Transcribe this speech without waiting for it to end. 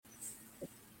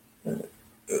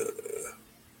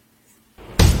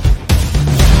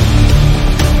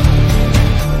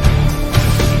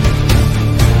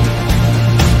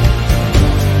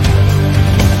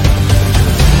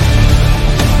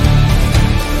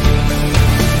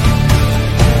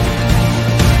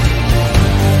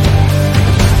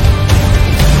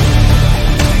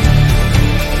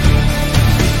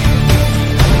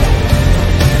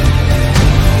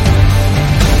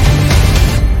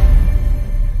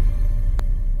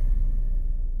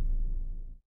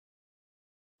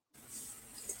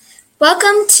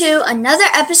Welcome to another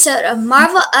episode of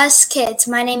Marvel Us Kids.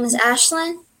 My name is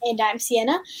Ashlyn. And I'm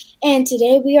Sienna. And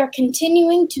today we are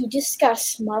continuing to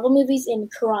discuss Marvel movies in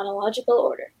chronological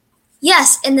order.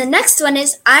 Yes, and the next one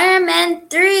is Iron Man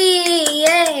 3.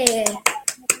 Yay!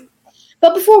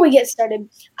 But before we get started,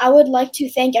 I would like to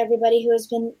thank everybody who has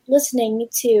been listening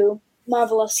to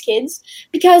Marvel Us Kids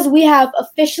because we have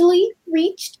officially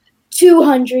reached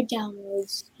 200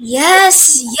 downloads.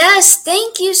 Yes,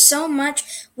 thank you so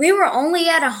much. We were only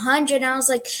at 100, and I was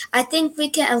like, I think we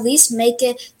can at least make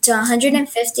it to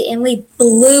 150, and we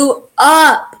blew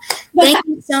up. Thank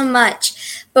you so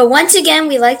much. But once again,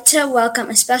 we'd like to welcome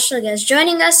a special guest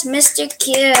joining us, Mr.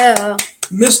 Q.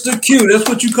 Mr. Q, that's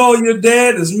what you call your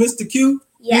dad, is Mr. Q?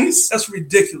 Yes. That's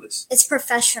ridiculous. It's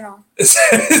professional.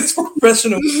 It's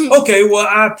professional. Okay, well,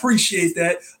 I appreciate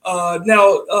that.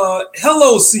 Now,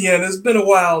 hello, Sienna. It's been a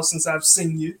while since I've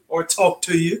seen you or talked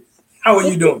to you. How are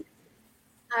you doing?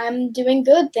 I'm doing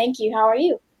good, thank you. How are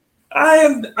you?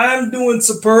 I am doing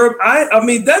superb. I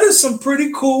mean, that is some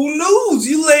pretty cool news.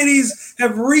 You ladies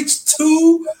have reached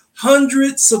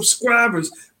 200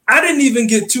 subscribers. I didn't even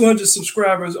get 200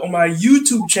 subscribers on my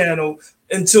YouTube channel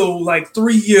until like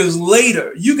 3 years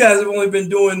later. You guys have only been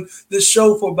doing this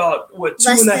show for about, what,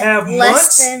 two and a half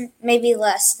months? Maybe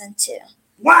less than 2.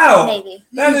 Wow. Maybe.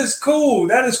 That is cool.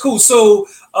 So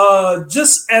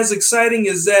just as exciting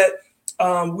as that,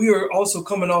 we are also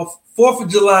coming off 4th of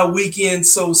July weekend.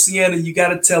 So, Sienna, you got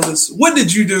to tell us, what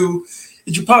did you do?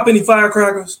 Did you pop any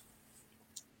firecrackers?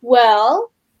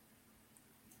 Well,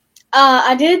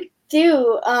 I did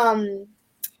do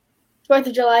 4th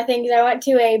of July things. I went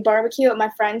to a barbecue at my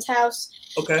friend's house.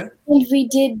 Okay. And we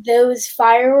did those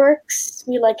fireworks.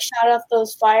 We shot off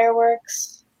those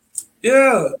fireworks.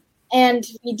 Yeah. And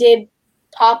we did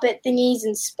pop-it thingies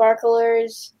and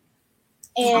sparklers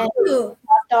and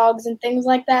hot dogs and things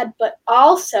like that. But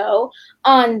also,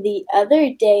 on the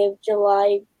other day of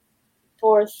July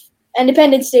 4th,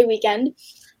 Independence Day weekend,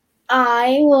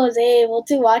 I was able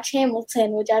to watch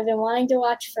Hamilton, which I've been wanting to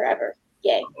watch forever.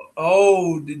 Yay.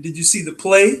 Oh, did you see the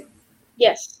play?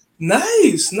 Yes.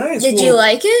 Nice. Did you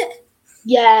like it?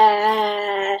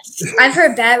 Yes. I've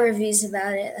heard bad reviews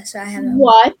about it. That's why I haven't.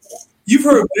 What? You've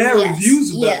heard bad reviews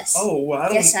about it? Yes. Oh,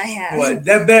 well, Yes, I have. What,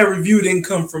 that bad review didn't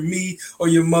come from me or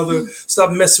your mother.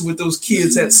 Stop messing with those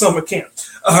kids at summer camp.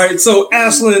 All right, so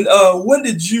Ashlyn, what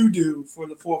did you do for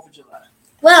the 4th of July?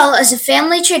 Well, as a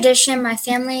family tradition, my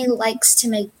family likes to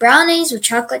make brownies with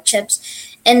chocolate chips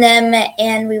in them,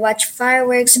 and we watch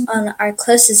fireworks on our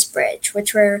closest bridge,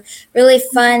 which were really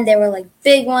fun. They were like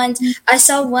big ones. I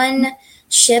saw one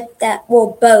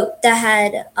boat that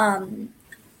had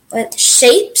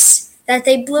shapes that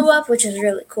they blew up, which was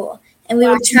really cool. And we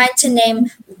were trying to name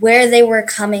where they were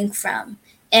coming from,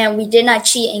 and we did not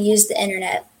cheat and use the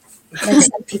internet like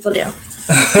some people do.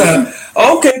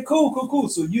 Okay, cool.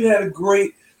 So you had a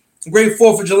great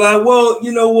 4th of July. Well,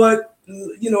 you know what?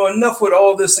 Enough with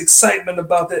all this excitement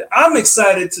about that. I'm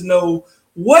excited to know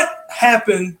what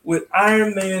happened with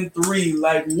Iron Man 3.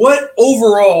 Like, what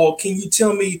overall, can you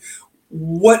tell me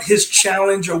what his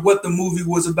challenge or what the movie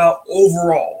was about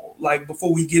overall? Like,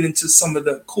 before we get into some of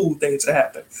the cool things that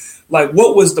happened. Like,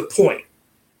 what was the point?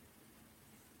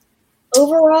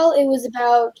 Overall, it was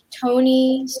about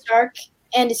Tony Stark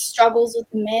and his struggles with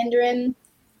the Mandarin,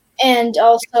 and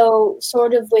also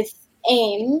sort of with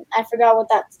AIM. I forgot what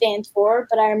that stands for,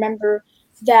 but I remember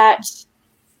that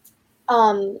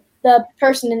the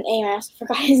person in AIM, I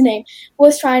forgot his name,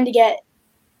 was trying to get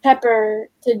Pepper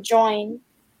to join,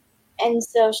 and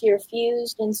so she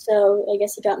refused, and so I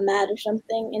guess he got mad or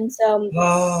something, and so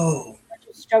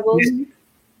struggles.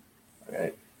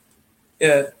 Right.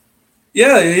 Yeah.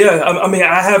 I mean,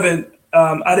 I haven't.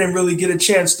 I didn't really get a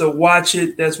chance to watch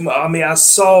it. I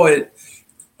saw it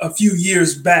a few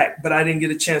years back, but I didn't get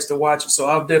a chance to watch it. So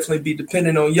I'll definitely be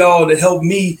depending on y'all to help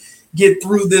me get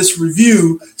through this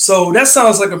review. So that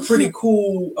sounds like a pretty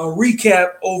cool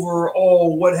recap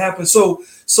overall what happened. So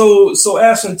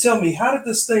Ashlyn, tell me, how did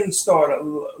this thing start?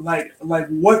 Like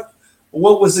what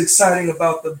was exciting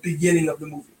about the beginning of the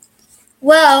movie?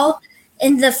 Well,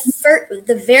 in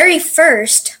the very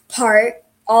first part,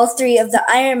 all 3 of the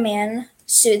Iron Man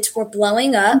suits were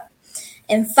blowing up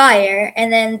in fire,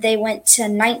 and then they went to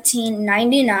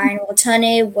 1999 while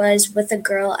Tony was with a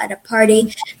girl at a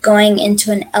party going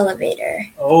into an elevator.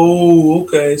 Oh,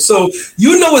 okay. So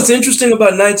what's interesting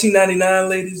about 1999,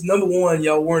 ladies? Number one,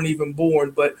 y'all weren't even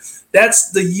born, but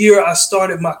that's the year I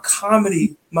started my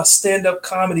stand-up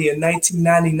comedy in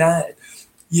 1999.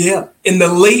 Yeah, in the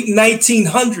late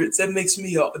 1900s. That makes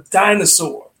me a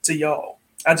dinosaur to y'all.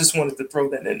 I just wanted to throw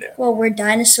that in there. Well, were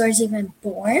dinosaurs even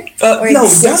born? No,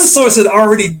 dinosaurs had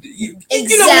already.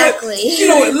 Exactly. You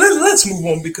know what? Let's move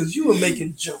on because you were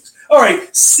making jokes. All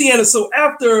right, Sienna. So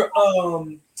after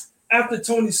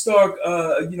Tony Stark,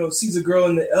 sees a girl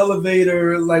in the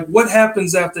elevator, like what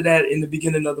happens after that in the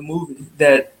beginning of the movie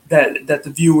that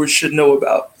the viewers should know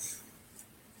about?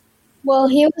 Well,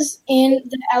 he was in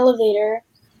the elevator,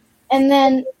 and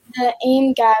then the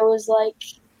AIM guy was like,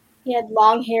 he had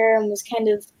long hair and was kind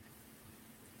of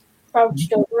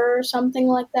crouched over or something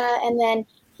like that, and then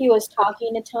he was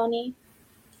talking to Tony.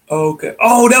 Okay.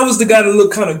 Oh, that was the guy that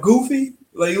looked kind of goofy.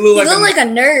 Like he looked like a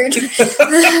nerd.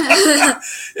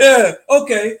 Yeah.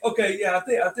 Okay. Yeah.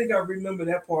 I think I remember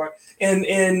that part. And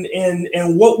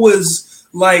what was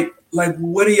like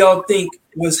what do y'all think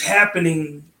was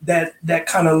happening that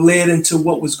kind of led into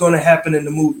what was going to happen in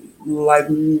the movie? Like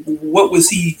what was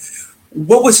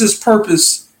his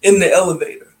purpose in the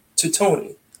elevator to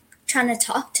Tony? Trying to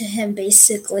talk to him,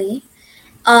 basically.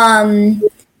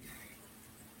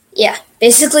 Yeah,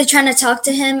 basically trying to talk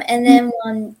to him, and then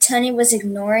when Tony was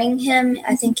ignoring him,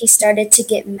 I think he started to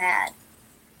get mad.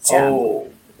 So. Oh,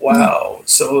 wow.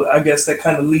 So I guess that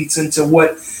kind of leads into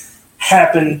what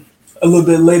happened a little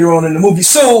bit later on in the movie.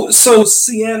 So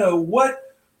Sienna, what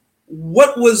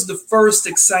was the first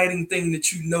exciting thing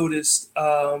that you noticed,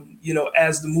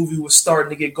 as the movie was starting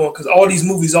to get going? Because all these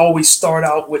movies always start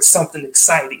out with something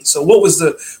exciting. So what was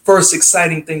the first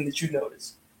exciting thing that you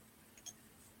noticed?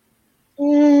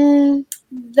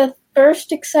 The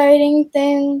first exciting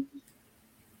thing,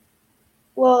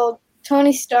 well,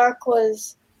 Tony Stark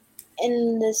was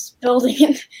in this building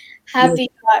and Happy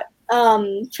got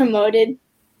promoted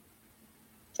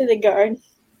to the guard,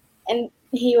 and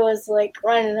he was like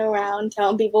running around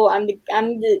telling people, "I'm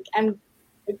the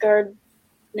guard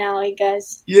now, you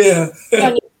guys." Yeah.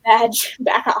 Don't need a badge.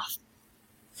 Back off.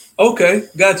 Okay,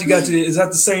 got you. Is that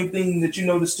the same thing that you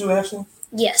noticed too, Ashley?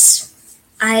 Yes.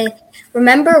 I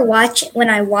remember when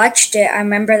I watched it, I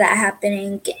remember that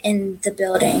happening in the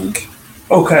building.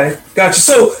 Okay,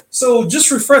 gotcha. So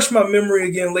just refresh my memory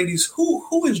again, ladies.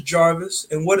 Who is Jarvis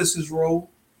and what is his role?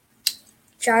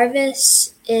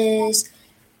 Jarvis is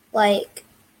like,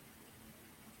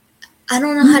 I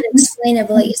don't know how to explain it,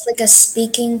 but like it's like a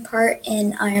speaking part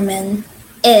in Iron Man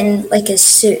in like his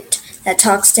suit that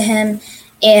talks to him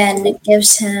and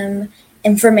gives him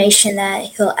information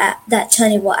that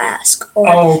Tony will ask,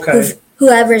 or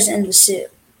whoever's in the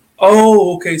suit.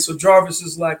 Oh, okay. So Jarvis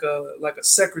is like a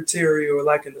secretary or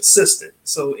like an assistant.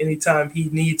 So anytime he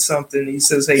needs something, he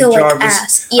says, "Hey, he'll Jarvis,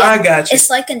 ask." Yeah, I got you." It's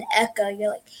like an echo.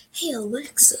 You're like, "Hey,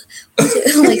 Alexa,"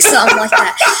 like something like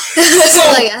that.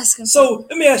 So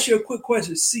let me ask you a quick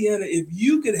question, Sienna. If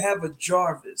you could have a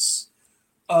Jarvis,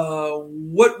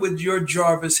 what would your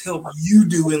Jarvis help you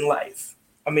do in life?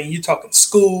 I mean, you talking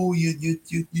school, you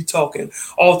talking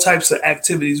all types of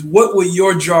activities. What would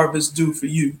your Jarvis do for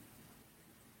you?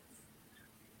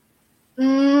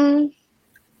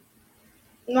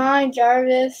 My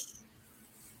Jarvis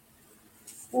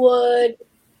would.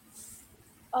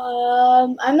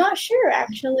 I'm not sure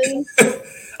actually.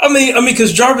 I mean,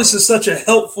 because Jarvis is such a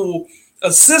helpful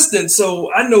assistant.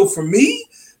 So I know for me,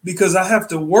 because I have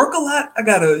to work a lot, I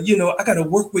gotta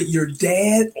work with your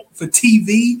dad for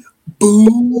TV.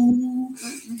 Boo!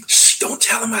 Shh, don't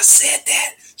tell him I said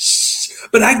that. Shh.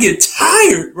 But I get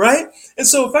tired, right? And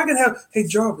so if I could have, "Hey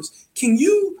Jarvis, can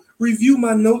you review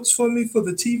my notes for me for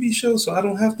the TV show so I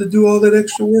don't have to do all that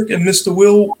extra work and Mr.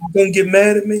 Will don't get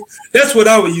mad at me?" That's what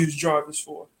I would use Jarvis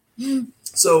for.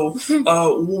 So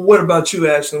what about you,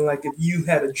 Ashley? Like if you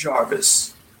had a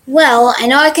Jarvis? Well, I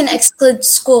know I can exclude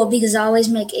school because I always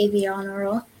make AB honor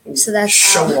roll. So that's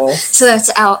Show out. off. So that's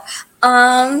out.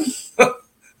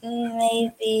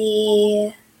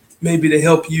 Maybe to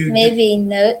help you. Maybe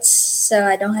notes, so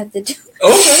I don't have to do.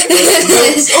 Okay.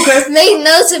 Make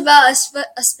notes about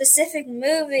a specific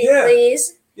movie,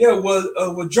 please. Yeah.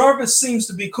 Well, Jarvis seems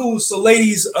to be cool. So,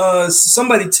 ladies,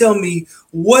 somebody tell me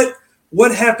what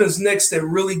happens next that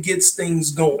really gets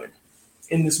things going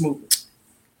in this movie.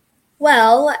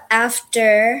 Well,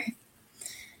 after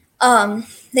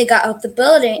they got out the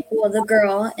building, well, the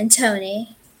girl and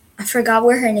Tony. I forgot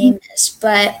what her name is,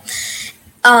 but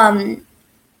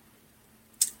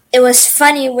it was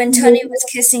funny when Tony was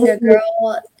kissing a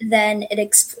girl. Then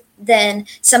then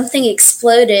something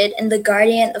exploded, and the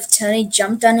guardian of Tony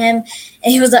jumped on him,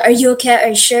 and he was like, "Are you okay? Are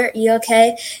you sure? Are you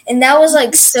okay?" And that was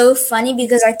like so funny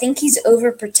because I think he's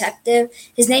overprotective.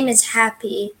 His name is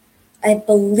Happy, I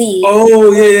believe.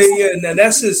 Oh yeah. Now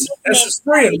that's his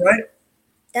friend, right?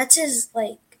 That's his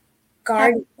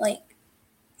guard,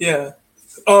 Yeah.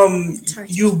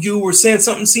 You were saying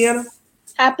something, Sienna?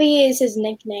 Happy is his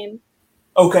nickname.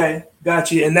 Okay, got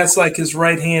you. And that's like his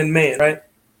right hand man, right?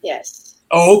 Yes.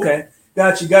 Oh, okay,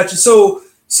 got you. So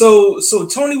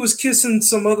Tony was kissing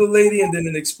some other lady, and then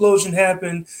an explosion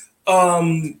happened.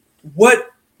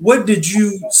 What did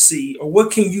you see, or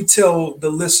what can you tell the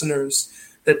listeners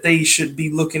that they should be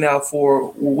looking out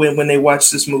for when they watch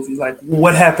this movie? Like,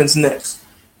 what happens next?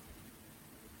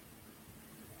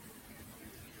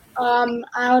 I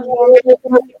would warn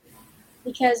people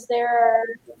because there are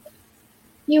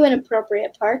few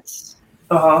inappropriate parts.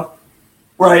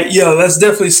 Right. Yeah. Let's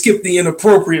definitely skip the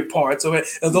inappropriate parts. Okay.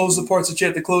 Are those the parts that you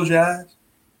have to close your eyes?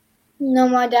 No,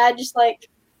 my dad just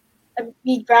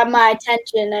he grabbed my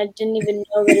attention. I didn't even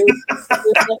know that it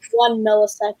was like 1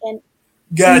 millisecond.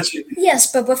 Gotcha. Yes,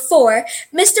 but before,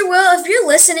 Mr. Will, if you're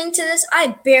listening to this, I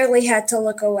barely had to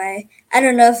look away. I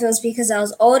don't know if it was because I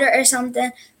was older or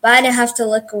something, but I didn't have to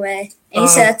look away. And he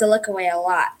said I have to look away a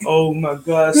lot. Oh my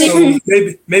God. So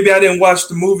maybe I didn't watch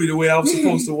the movie the way I was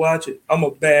supposed to watch it. I'm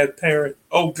a bad parent.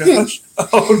 Oh gosh.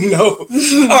 Oh no.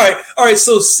 All right.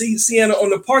 So Sienna, on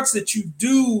the parts that you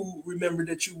do remember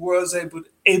that you was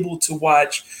able to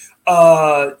watch,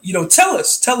 tell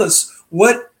us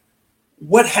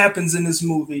what happens in this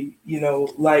movie,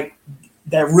 like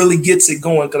that really gets it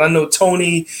going. Because I know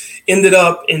Tony ended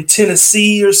up in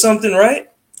Tennessee or something,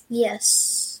 right?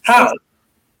 Yes. How?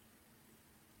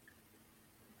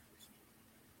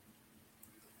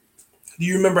 Do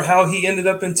you remember how he ended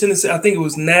up in Tennessee? I think it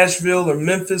was Nashville or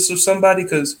Memphis or somebody,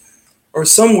 or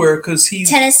somewhere, because he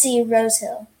Tennessee, Rose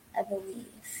Hill, I believe.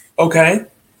 Okay.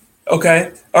 All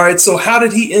right. So how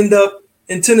did he end up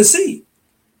in Tennessee?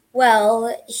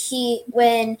 Well,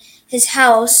 when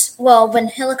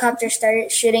helicopters started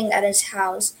shooting at his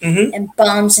house and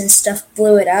bombs and stuff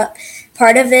blew it up,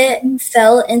 part of it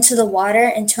fell into the water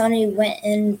and Tony went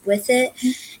in with it.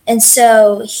 And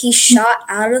so he shot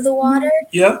out of the water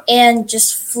and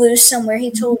just flew somewhere.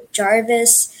 He told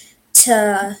Jarvis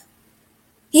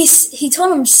he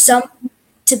told him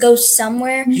to go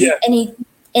somewhere and he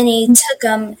took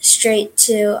him straight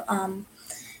to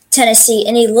Tennessee,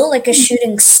 and he looked like a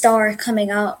shooting star coming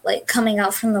out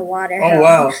from the water.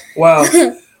 Oh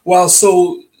wow.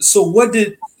 So what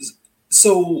did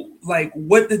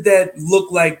that look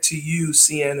like to you,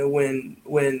 Sienna, when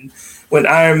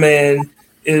Iron Man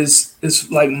is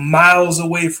like miles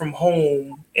away from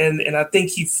home, and I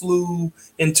think he flew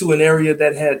into an area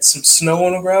that had some snow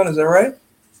on the ground. Is that right?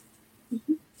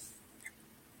 Mm-hmm.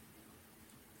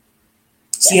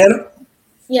 Sienna?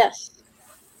 Yes.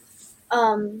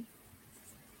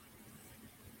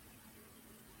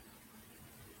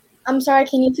 I'm sorry,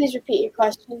 can you please repeat your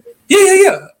question?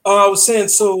 Yeah. I was saying,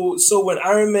 so when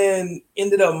Iron Man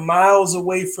ended up miles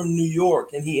away from New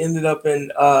York and he ended up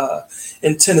in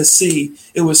Tennessee,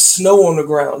 it was snow on the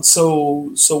ground.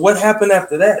 So what happened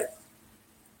after that?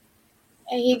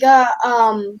 And he got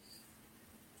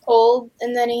cold,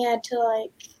 and then he had to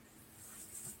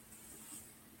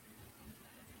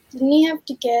didn't he have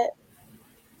to get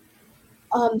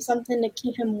something to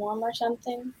keep him warm or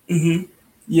something? Mm-hmm.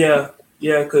 Yeah,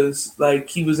 because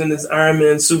he was in his Iron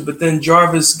Man suit, but then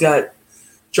Jarvis got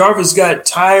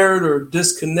tired or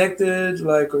disconnected,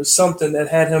 or something that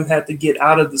had him have to get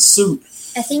out of the suit.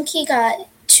 I think he got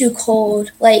too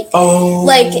cold.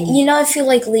 If you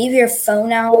leave your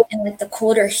phone out in the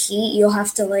colder heat, you'll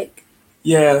have to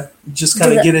just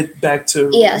kind of get it back to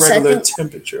regular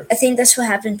temperature. I think that's what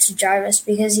happened to Jarvis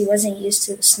because he wasn't used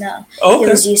to the snow. Oh, okay.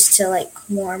 He was used to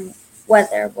warm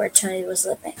weather where Tony was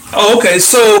living. Oh, okay.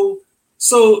 So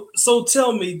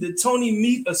tell me, did Tony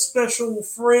meet a special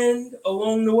friend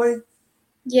along the way?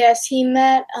 Yes, he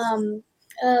met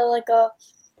a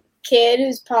kid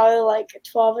who's probably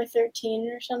 12 or 13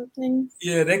 or something.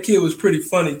 Yeah, that kid was pretty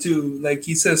funny too.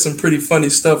 He said some pretty funny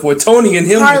stuff with Tony and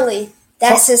him. Harley.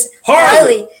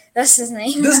 Harley. That's his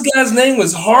name. This guy's name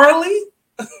was Harley?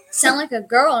 Sound like a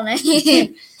girl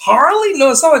name. Harley?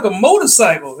 No, it sounded like a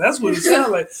motorcycle. That's what it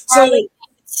sounded like. Harley.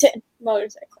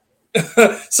 Motorcycle.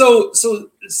 So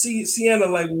Sienna,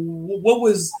 what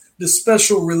was the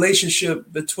special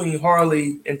relationship between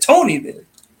Harley and Tony then?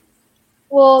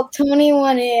 Well, Tony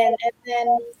went in, and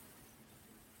then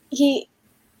he,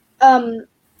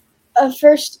 at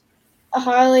first,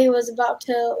 Harley was about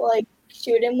to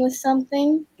shoot him with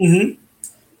something,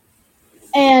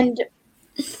 and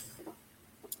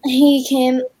he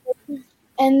came,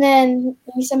 and then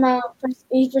he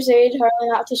persuaded Harley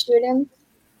not to shoot him.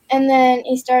 And then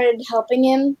he started helping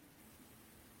him.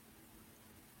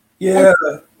 Yeah.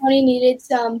 And Tony needed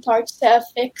some parts to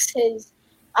fix his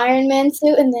Iron Man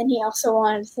suit, and then he also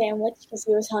wanted a sandwich because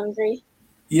he was hungry.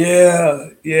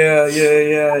 Yeah.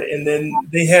 And then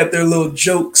they had their little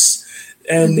jokes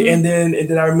and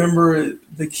then I remember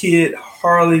the kid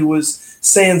Harley was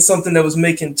saying something that was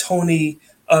making Tony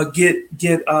get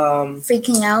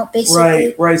freaking out,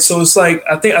 basically. Right. So it's like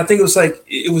I think it was like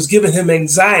it was giving him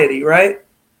anxiety, right?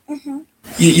 Mm-hmm.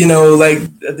 You know,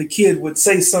 like the kid would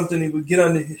say something, he would get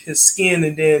under his skin,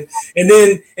 and then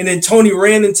Tony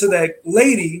ran into that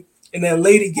lady, and that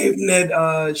lady gave him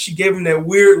that she gave him that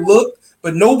weird look,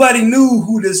 but nobody knew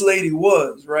who this lady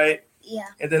was, right? Yeah.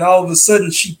 And then all of a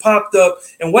sudden she popped up,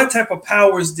 and what type of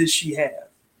powers did she have?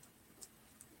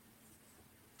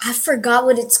 I forgot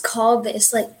what it's called, but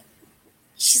it's like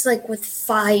she's like with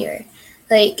fire.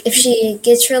 Like if she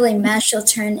gets really mad,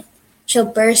 she'll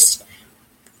burst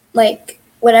like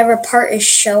whatever part is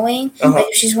showing. Like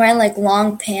if she's wearing like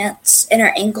long pants and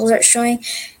her ankles are showing,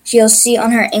 you'll see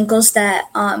on her ankles that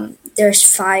there's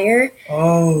fire.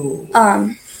 Oh.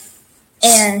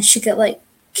 And she could like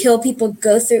kill people,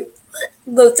 go through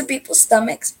people's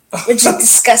stomachs, which is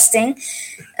disgusting.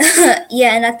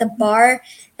 Yeah, and at the bar,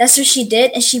 that's what she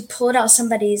did, and she pulled out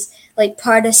somebody's like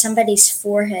part of somebody's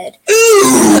forehead.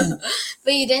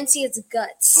 But you didn't see its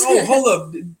guts. Oh, hold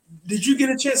up. Did you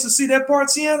get a chance to see that part,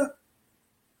 Sienna?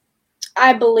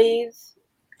 I believe.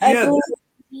 Yeah. I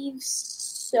believe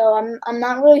so. I'm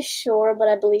not really sure, but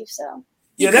I believe so.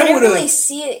 You couldn't really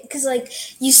see it because, like,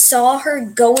 you saw her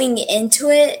going into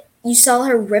it. You saw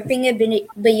her ripping it,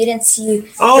 but you didn't see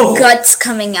the guts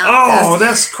coming out. Oh,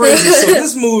 that's crazy. So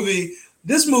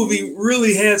this movie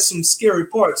really had some scary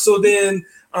parts. So then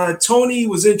Tony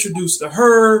was introduced to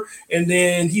her, and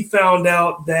then he found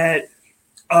out that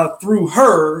through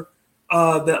her,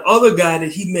 the other guy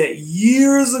that he met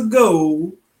years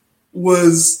ago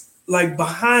was like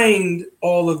behind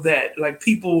all of that, like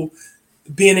people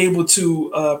being able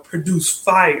to produce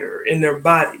fire in their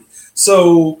body.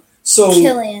 So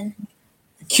Killian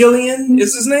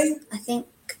is his name? I think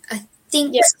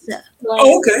yes. So.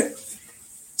 Oh, okay.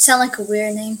 Sound like a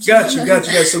weird name.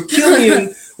 Gotcha. So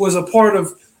Killian was a part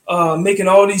of making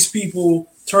all these people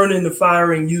turn into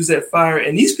fire and use that fire,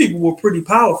 and these people were pretty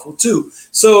powerful too.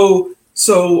 So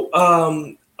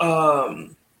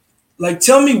like,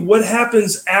 tell me what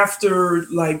happens after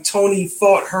like Tony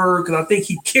fought her, because I think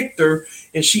he kicked her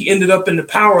and she ended up in the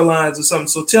power lines or something.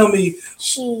 So tell me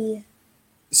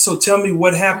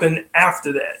what happened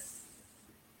after that.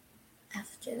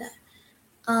 After that.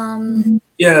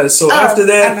 Yeah, so after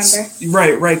that, I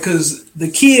remember. Right, because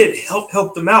the kid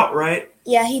helped them out, right?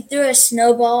 Yeah, he threw a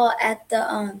snowball at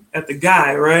the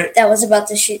guy, right? That was about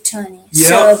to shoot Tony. Yep.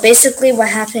 So basically what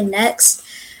happened next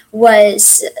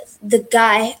was the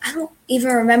guy, I don't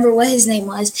even remember what his name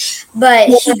was, but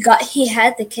he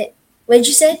had the kid. What did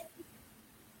you say?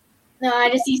 No,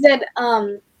 he said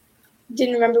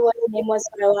didn't remember what his name was,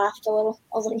 but I laughed a little.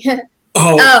 I was like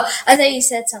Oh, I thought you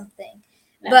said something.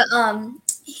 No. But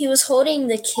he was holding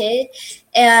the kid,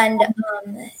 and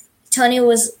Tony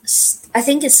was, I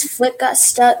think his foot got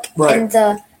stuck in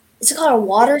is it called a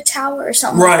water tower or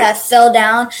something like that, fell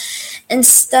down and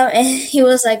stuff, and he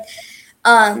was like,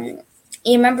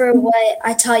 you remember what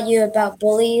I taught you about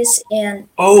bullies? And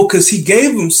because he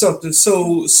gave him something.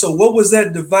 So what was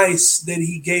that device that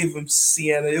he gave him,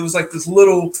 Sienna? It was like this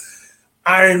little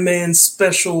Iron Man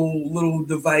special little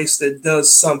device that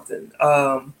does something.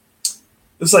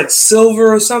 It's like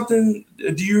silver or something.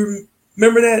 Do you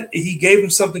remember that? He gave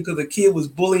him something because the kid was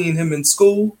bullying him in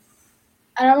school.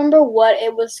 I don't remember what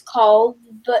it was called,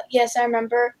 but yes, I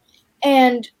remember.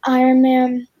 And Iron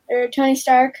Man, or Tony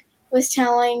Stark, was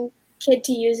telling kid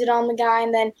to use it on the guy,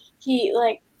 and then he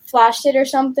like flashed it or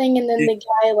something, and then the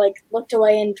guy like looked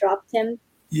away and dropped him.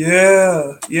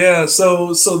 Yeah.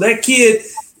 So that kid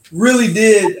really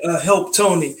did help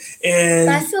Tony, and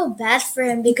I feel bad for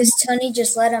him because Tony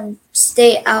just let him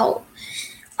stay out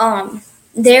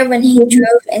there when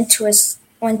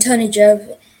Tony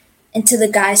drove into the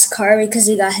guy's car because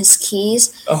he got his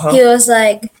keys. He was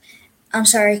like, "I'm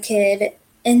sorry, kid."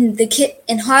 And the kid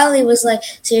and Harley was like,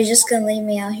 "So you're just gonna leave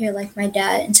me out here like my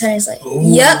dad?" And Tony's like,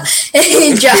 "Yep." And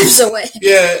he drives away.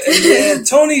 Yeah.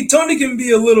 Tony can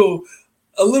be a little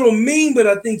mean, but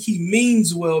I think he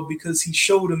means well because he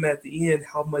showed him at the end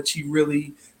how much he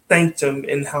really thanked him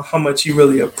and how much he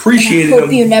really appreciated him. I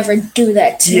hope you never do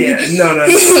that to me. Yeah, no,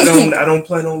 I don't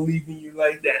plan on leaving you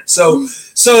like that. So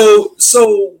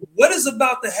what is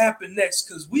about to happen next?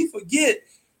 Because we forget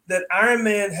that Iron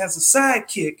Man has a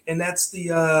sidekick, and that's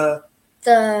the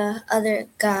other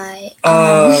guy.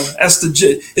 That's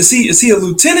is he a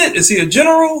lieutenant? Is he a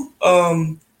general?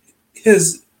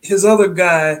 His other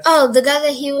guy. Oh, the guy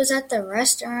that he was at the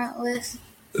restaurant with.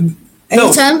 Are you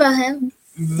talking about him?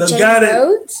 The guy that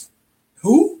Rhodes?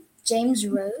 Who? James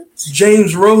Rhodes.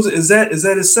 James Rhodes, is that his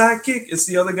sidekick? It's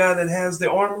the other guy that has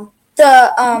the armor.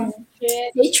 The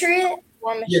Patriot.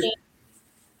 War Machine.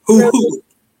 Yeah.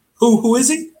 Who is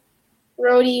he?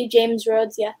 Rhodey, James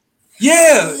Rhodes. Yeah.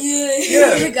 Yeah.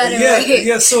 Got it right.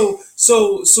 Yeah. So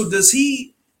does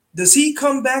he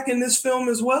come back in this film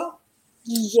as well?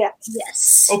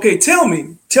 Yes. Okay, tell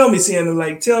me, Sienna.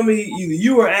 Like, tell me,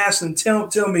 you or Ashlyn,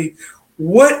 tell me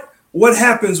what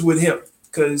happens with him,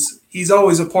 because he's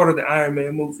always a part of the Iron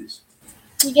Man movies.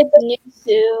 He gets a new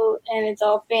suit and it's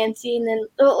all fancy, and then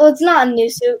it's not a new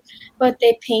suit, but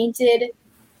they painted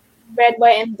red,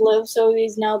 white, and blue, so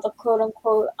he's now the quote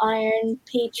unquote Iron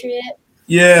Patriot.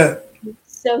 Yeah.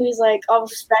 So he's like all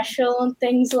special and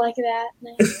things like that.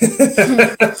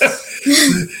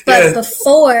 But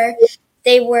before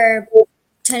they were,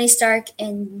 Tony Stark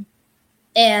and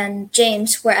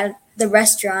James were at the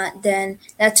restaurant, then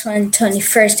that's when Tony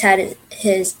first had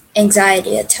his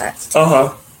anxiety attack.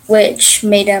 Which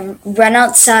made him run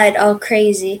outside all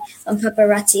crazy when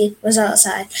paparazzi was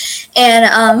outside, and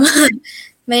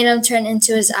made him turn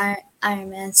into his Iron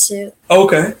Man suit.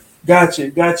 Okay,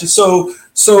 gotcha. So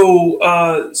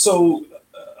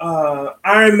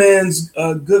Iron Man's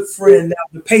good friend now,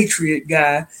 the Patriot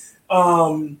guy.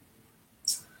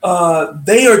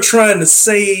 They are trying to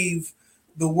save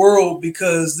the world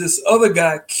because this other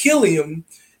guy, Killian.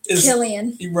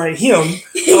 Right, him.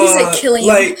 He's like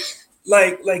Killian.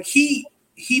 Like he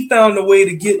found a way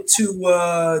to get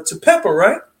to Pepper,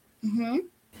 right? Mm-hmm.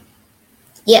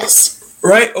 Yes.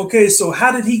 Right. Okay. So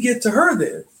how did he get to her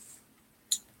then?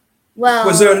 Well,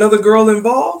 was there another girl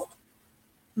involved?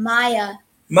 Maya.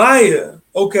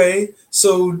 Okay.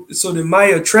 So did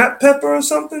Maya trap Pepper or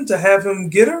something to have him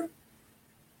get her?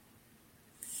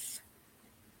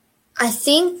 I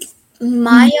think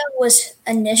Maya was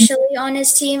initially on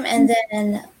his team and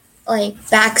then like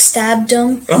backstabbed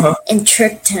him and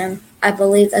tricked him. I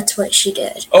believe that's what she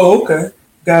did. Oh, okay.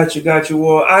 Gotcha.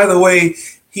 Well, either way,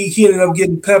 he ended up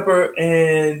getting Pepper,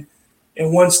 and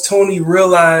once Tony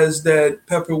realized that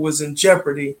Pepper was in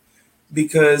jeopardy,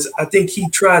 because I think he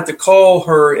tried to call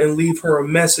her and leave her a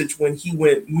message when he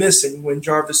went missing, when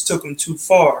Jarvis took him too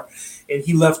far, and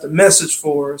he left a message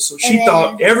for her. So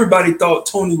everybody thought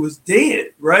Tony was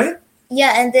dead, right?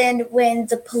 Yeah, and then when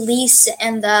the police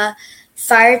and the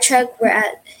fire truck were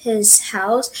at his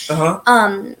house,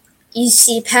 you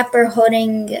see Pepper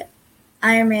holding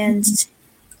Iron Man's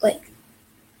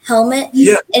helmet,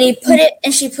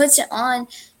 and she puts it on,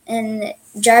 and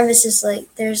Jarvis is like,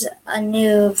 "There's a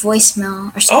new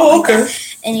voicemail or something." Oh, okay. Like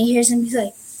that. And he hears him.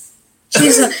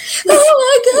 She's like, "Oh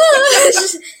my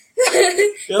gosh,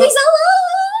 he's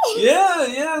alive!"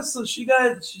 Yeah. So she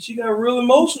got real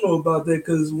emotional about that,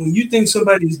 because when you think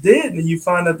somebody's dead and you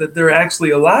find out that they're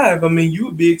actually alive, I mean, you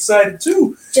would be excited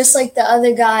too. Just like the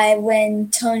other guy when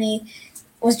Tony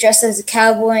was dressed as a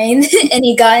cowboy and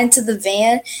he got into the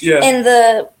van, and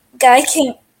the guy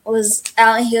was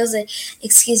out and he was like,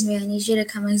 "Excuse me, I need you to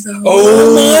come." He's like,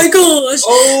 "Oh my gosh,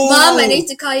 Mom, I need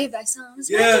to call you back." So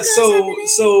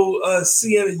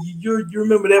Sienna, you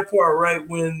remember that part, right?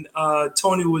 When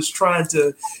Tony was trying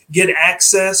to get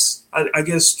access, I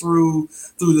guess through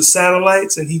the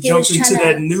satellites, and he jumped into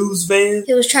that news van.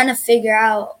 He was trying to figure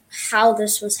out how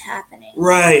this was happening.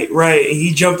 Right. And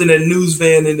he jumped in that news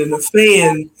van, and then a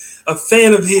fan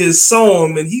of his saw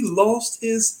him, and he lost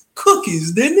his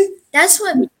cookies, didn't he? That's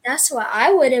what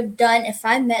I would have done if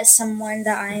I met someone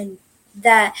that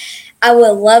I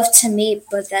would love to meet,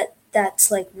 but that's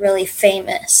like really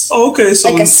famous. Oh, okay, so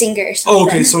like a singer or something.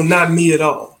 Okay, so not me at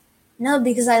all. No,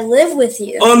 because I live with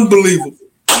you. Unbelievable.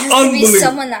 It has to be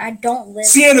someone that I don't live with.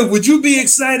 Sienna, would you be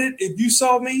excited if you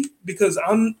saw me because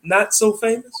I'm not so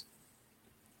famous?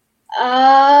 Sure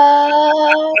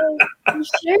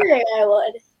I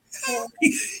would.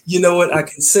 You know what? I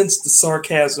can sense the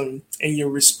sarcasm in your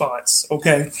response.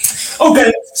 Okay.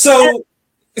 So,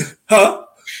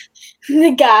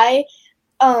 the guy,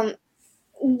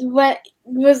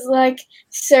 was like,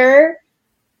 "Sir,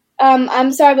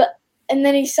 I'm sorry, but," and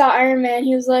then he saw Iron Man.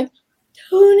 He was like,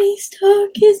 "Tony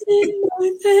Stark is in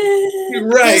my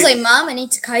bed." Right. He was like, "Mom, I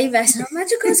need to call you back. So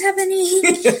magical's happening."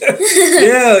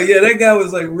 Yeah. That guy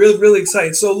was like really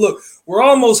excited. So look, we're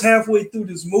almost halfway through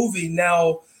this movie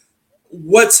now.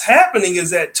 What's happening is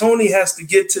that Tony has to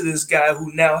get to this guy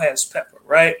who now has Pepper,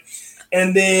 right?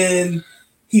 And then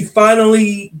he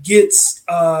finally gets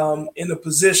in a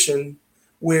position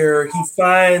where he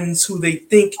finds who they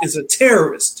think is a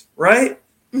terrorist, right?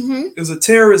 Mm-hmm. It was a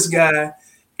terrorist guy,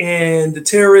 and the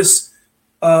terrorist,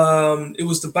 it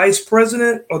was the vice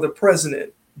president or the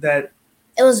president that...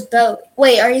 It was both.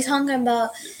 Wait, are you talking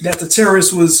about... That the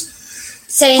terrorist was...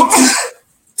 saying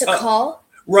to call.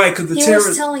 Right, because he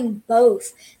was telling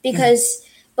both because,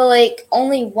 but like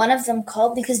only one of them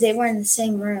called because they were in the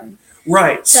same room.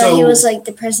 Right. So he was like,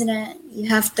 the president, you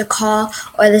have to call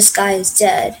or this guy is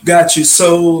dead. Got you.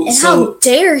 And how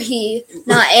dare he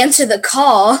not answer the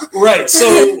call? Right.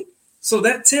 So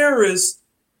that terrorist,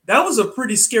 that was a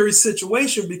pretty scary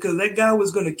situation because that guy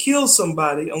was going to kill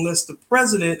somebody unless the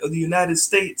president of the United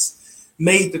States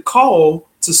made the call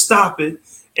to stop it.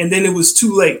 And then it was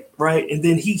too late, right? And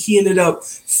then he ended up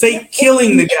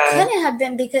killing the guy. It couldn't have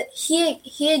been because he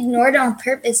ignored it on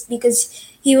purpose because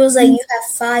he was like, you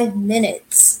have 5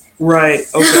 minutes. Right.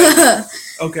 Okay.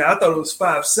 Okay. I thought it was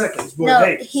 5 seconds. But no,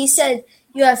 hey. He said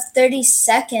you have 30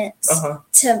 seconds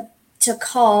to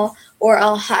call or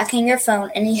I'll hack in your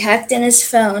phone. And he hacked in his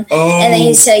phone. Oh. And then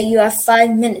he said you have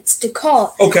 5 minutes to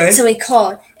call. Okay. So he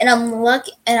called. And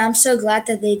I'm so glad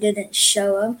that they didn't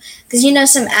show him. Because you know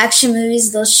some action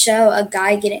movies, they'll show a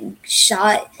guy getting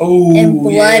shot and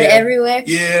blood everywhere.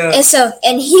 Yeah.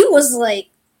 And he was like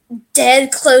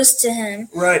dead close to him.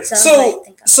 Right. So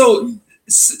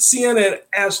Sienna and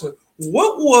Ashlyn,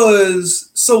 what was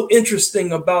so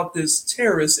interesting about this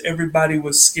terrorist everybody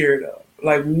was scared of?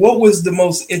 Like, what was the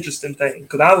most interesting thing?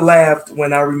 Because I laughed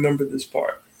when I remember this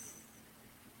part.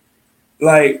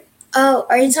 Like, oh,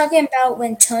 are you talking about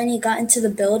when Tony got into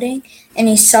the building and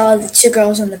he saw the 2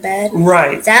 girls on the bed?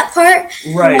 Right. That part?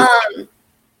 Right.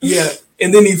 Yeah.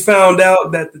 And then he found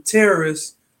out that the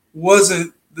terrorist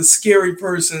wasn't the scary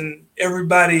person.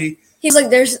 Everybody. He's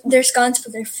like, there's guns,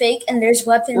 but they're fake, and there's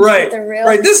weapons, right, but they're real.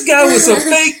 Right. This guy was a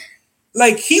fake.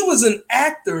 Like, he was an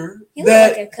actor. He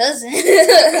looked like a cousin.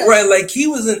 Right. Like, he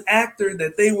was an actor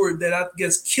that I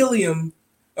guess Killian.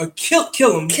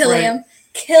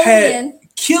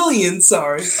 Killian,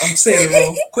 sorry. I'm saying it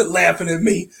wrong. Quit laughing at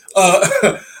me. All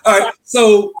right.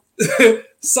 So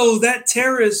that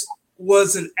terrorist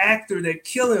was an actor that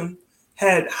Killian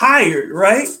had hired,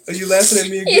 right? Are you laughing at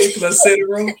me again because I said it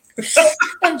wrong?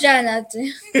 I'm trying not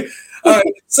to. All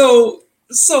right. So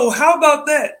how about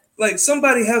that? Like,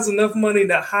 somebody has enough money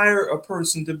to hire a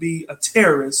person to be a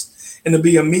terrorist and to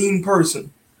be a mean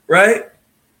person, right?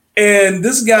 And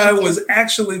this guy was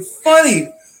actually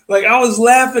funny. Like, I was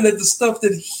laughing at the stuff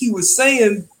that he was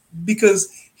saying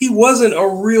because he wasn't a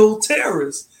real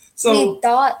terrorist. So we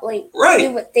thought, we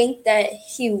would think that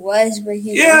he was, but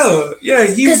he wasn't. Yeah,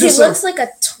 because he looks like a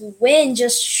twin,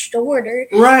 just shorter.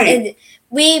 Right. And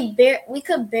we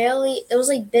could barely. It was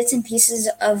like bits and pieces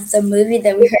of the movie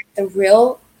that we heard the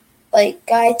real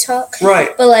guy talk.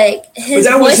 Right. But his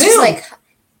voice was like.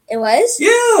 It was?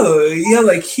 Yeah.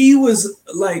 Like, he was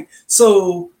like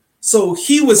so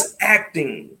he was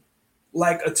acting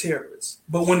like a terrorist,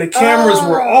 but when the cameras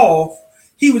were off,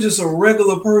 he was just a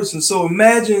regular person. So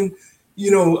imagine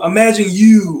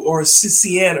you or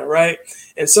Sienna, right?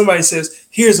 And somebody says,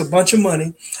 here's a bunch of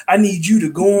money. I need you to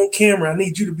go on camera. I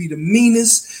need you to be the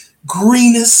meanest,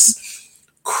 greenest,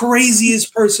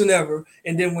 craziest person ever.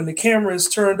 And then when the camera is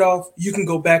turned off, you can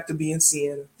go back to being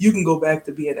Sienna. You can go back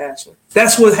to being Ashlyn.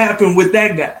 That's what happened with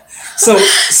that guy. So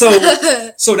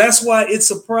that's why it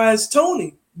surprised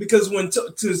Tony. Because when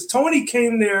Tony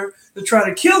came there to try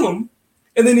to kill him,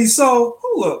 and then he saw,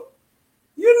 hold up,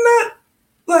 you're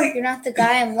not the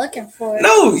guy I'm looking for.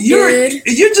 No, you're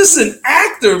just an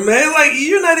actor, man. Like,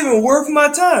 you're not even worth my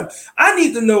time. I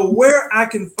need to know where I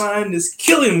can find this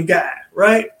killing guy,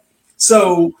 right?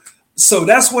 So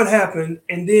that's what happened.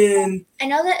 And then I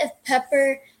know that if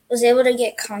Pepper was able to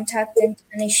get contact in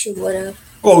Tony, she would have.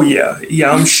 Oh yeah,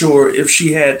 I'm sure if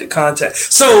she had the contact.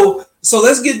 So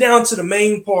let's get down to the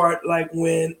main part, like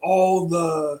when all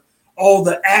the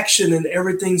action and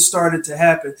everything started to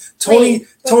happen. Tony,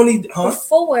 huh?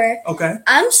 Before, okay.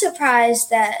 I'm surprised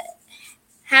that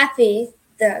Happy,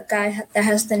 the guy that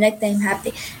has the nickname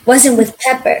Happy, wasn't with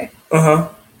Pepper.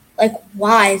 Like,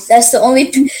 why? That's the only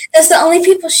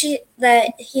people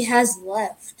that he has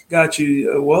left. Got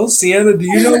you. Well, Sienna, do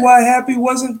you know why Happy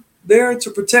wasn't there to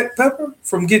protect Pepper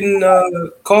from getting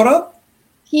caught up?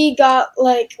 He got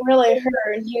really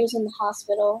hurt and he was in the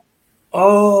hospital.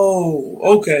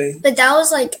 Oh, okay. But that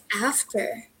was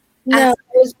after. No, it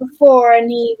was before and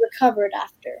he recovered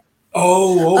after.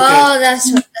 Oh, okay. Oh, that's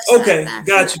okay.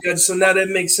 Got you. So now that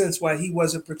makes sense why he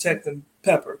wasn't protecting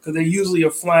Pepper, because they usually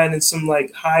are flying in some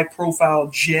high profile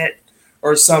jet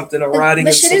or something, or riding.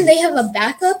 But shouldn't they have a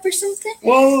backup or something?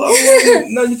 Well,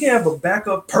 no, you can't have a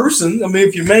backup person. I mean,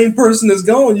 if your main person is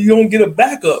gone, you don't get a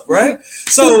backup, right?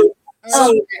 So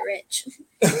rich.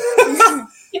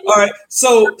 All right.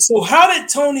 So how did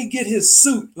Tony get his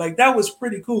suit? That was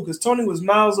pretty cool because Tony was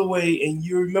miles away, and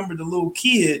you remember the little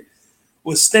kid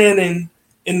was standing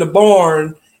in the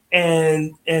barn,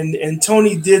 and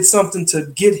Tony did something to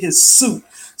get his suit.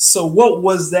 So what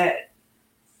was that?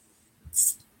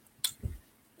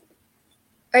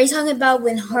 Are you talking about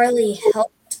when Harley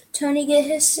helped Tony get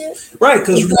his suit? Right,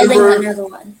 because remember another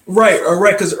one.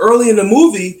 Right, because early in the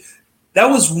movie, that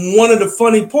was one of the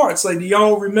funny parts. Like, do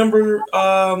y'all remember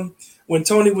when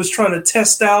Tony was trying to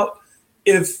test out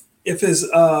if his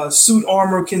suit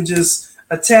armor can just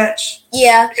attach?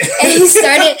 Yeah, and he's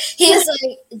like,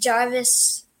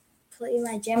 Jarvis, play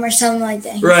my jam or something like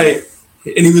that. Right,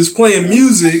 and he was playing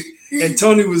music, and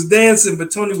Tony was dancing,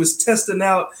 but Tony was testing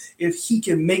out if he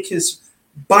can make his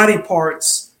body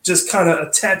parts just kind of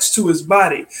attached to his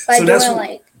body. So that's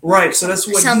what, so that's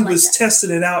what he was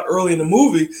testing it out early in the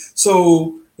movie.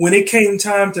 So when it came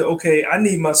time to, okay, I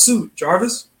need my suit,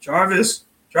 Jarvis, I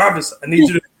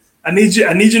need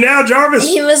you now, Jarvis.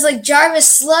 He was like,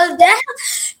 Jarvis, slow down,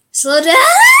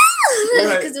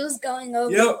 because it was going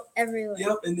over everywhere.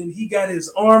 Yep, and then he got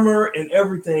his armor and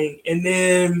everything, and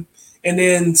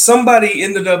then somebody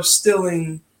ended up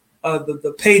stealing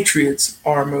the Patriots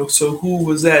armor. So who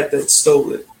was that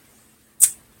stole it?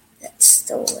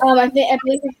 I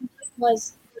believe it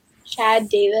was Chad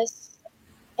Davis.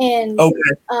 And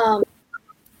an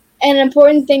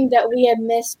important thing that we had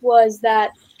missed was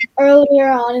that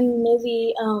earlier on in the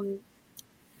movie,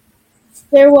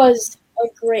 there was a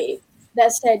grave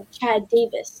that said Chad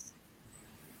Davis.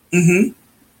 Mm-hmm.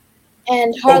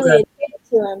 And Harley had given it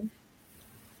to him.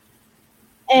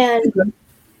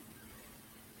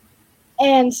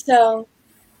 And so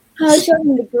Harley showed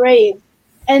him the grave.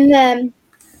 And then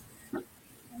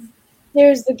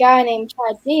there's the guy named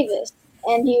Chad Davis,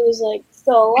 and he was like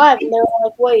still alive, and they were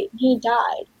like, "Wait, he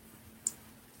died."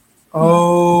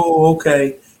 Oh,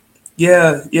 okay,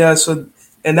 yeah. So,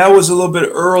 and that was a little bit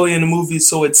early in the movie,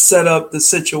 so it set up the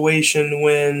situation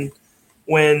when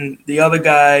the other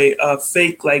guy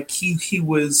faked like he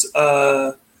was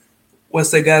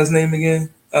what's that guy's name again?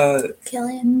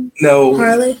 Killian? No,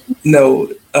 Harley? No,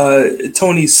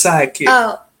 Tony's sidekick.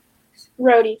 Oh,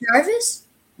 Rhodey. Jarvis?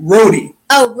 Rhodey.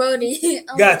 Oh, Rhodey.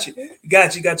 Got you.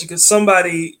 Because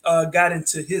somebody got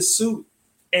into his suit,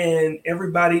 and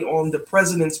everybody on the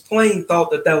president's plane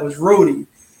thought that was Rhodey,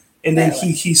 and then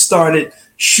he started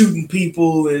shooting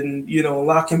people and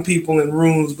locking people in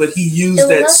rooms, but he used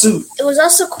that suit. It was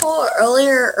also cool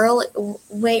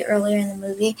way earlier in the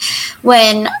movie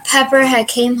when Pepper had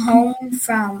came home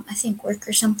from I think work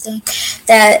or something,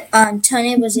 that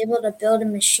Tony was able to build a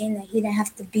machine that he didn't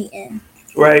have to be in.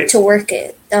 Right. To work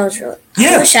it. That was really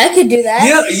I wish I could do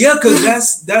that. Yeah,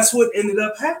 because that's what ended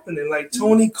up happening. Like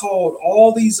Tony called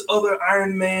all these other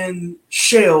Iron Man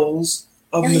shells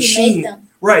of machine. He made them.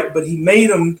 Right, but he made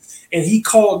them and he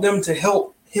called them to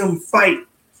help him fight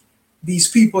these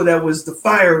people that was the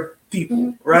fire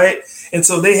people, right? And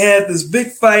so they had this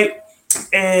big fight,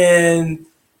 and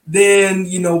then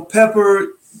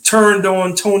Pepper turned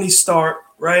on Tony Stark,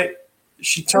 right?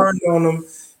 She turned on him.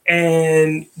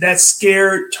 And that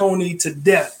scared Tony to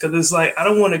death because it's like, I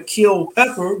don't want to kill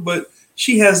Pepper, but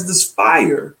she has this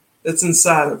fire that's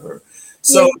inside of her.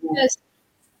 So,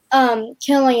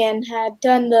 Killian had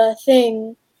done the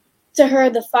thing to her,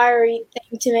 the fiery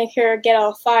thing to make her get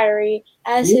all fiery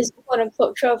as his quote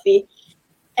unquote trophy.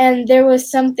 And there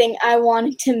was something I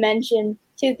wanted to mention.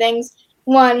 Two things.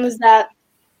 One was that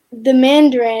the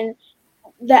Mandarin,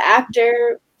 the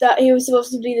actor, that he was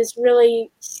supposed to be this really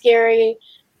scary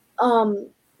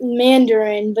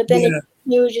Mandarin, but then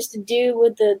he was just a dude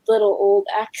with a little old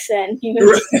accent. He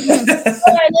was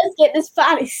all right, let's get this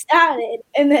party started.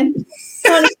 And then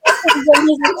Tony he's like,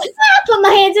 put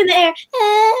my hands in the air.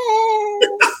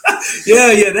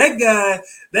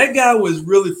 That guy was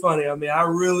really funny. I mean, I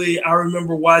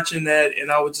remember watching that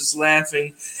and I was just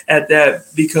laughing at that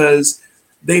because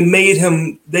they made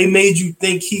you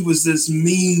think he was this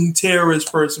mean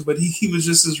terrorist person, but he was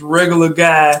just this regular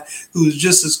guy who was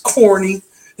just as corny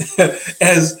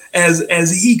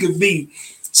as he could be.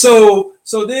 So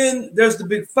then there's the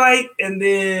big fight, and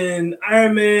then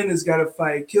Iron Man has got to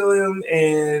fight Killian,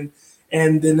 and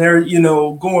then they're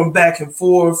going back and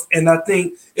forth. And I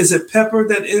think, is it Pepper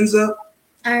that ends up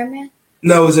Iron Man?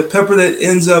 No, is it Pepper that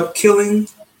ends up killing?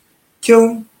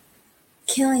 Killian?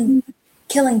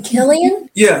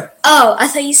 Yeah. Oh, I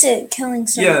thought you said killing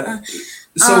someone. Yeah.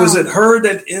 So is it her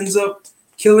that ends up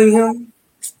killing him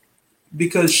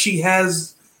because she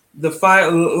has the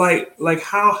fire? Like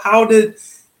how did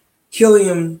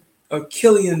Killian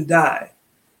die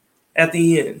at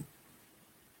the end?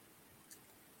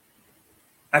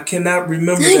 I cannot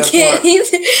remember that part. Yeah.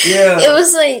 It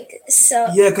was like so.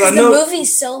 Yeah, because the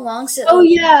movie's so long. So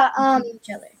each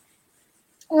other.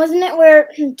 Wasn't it where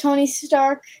Tony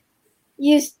Stark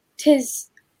used his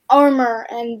armor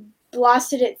and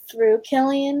blasted it through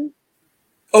Killian.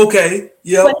 Okay,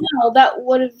 yeah. But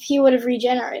no, he would have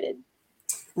regenerated.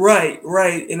 Right,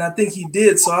 and I think he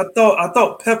did. So I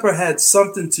thought Pepper had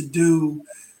something to do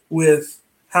with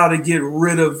how to get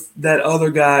rid of that other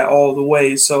guy all the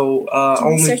way. So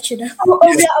only search it up.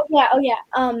 Oh yeah.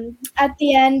 At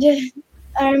the end,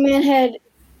 Iron Man had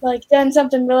like done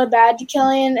something really bad to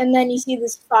Killian, and then you see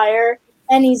this fire,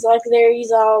 and he's like there.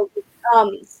 He's all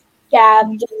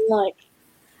scabbed and like.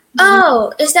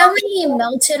 Oh, is that when he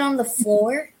melted on the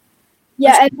floor?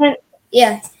 Yeah, and then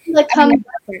yeah, he like comes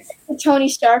to Tony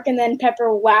Stark, and then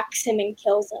Pepper whacks him and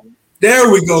kills him.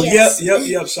 There we go. Yes.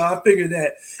 Yep. So I figured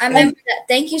that. I remember that.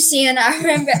 Thank you, Sienna. I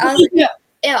remember. I was like,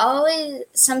 it always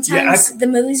sometimes the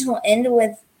movies will end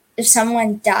with if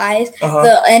someone dies,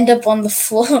 they'll end up on the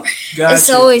floor. Gotcha. It's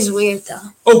always weird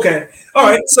though. Okay. All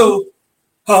right. So,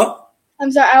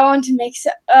 I'm sorry. I wanted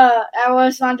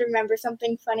to remember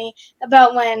something funny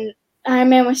about when Iron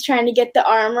Man was trying to get the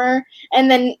armor, and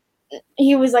then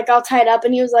he was like all tied up,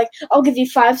 and he was like, "I'll give you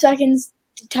 5 seconds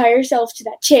to tie yourself to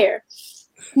that chair.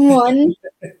 1,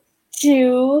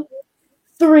 2,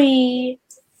 3,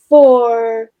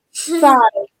 4, 5."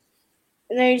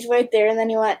 And then he's right there, and then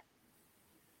he went,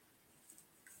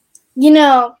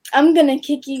 I'm gonna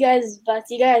kick you guys'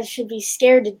 butts. You guys should be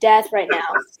scared to death right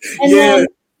now. And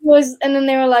then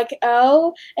they were like,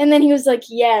 "Oh," and then he was like,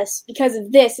 "Yes, because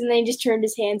of this." And then he just turned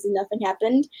his hands, and nothing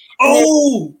happened.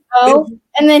 And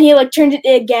and then he like turned it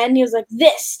again. He was like,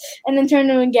 "This," and then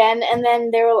turned him again. And then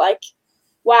they were like,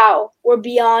 "Wow, we're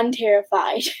beyond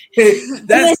terrified."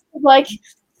 That's like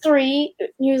 3.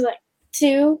 He was like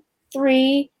 2,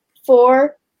 3,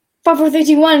 4, 5, 4, 3,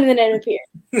 2, 1, and then it appeared.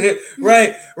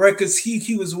 right, because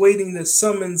he was waiting to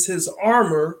summons his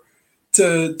armor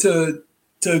to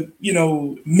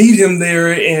meet him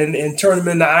there and turn him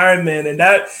into Iron Man, and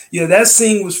that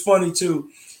scene was funny too.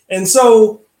 And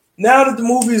so now that the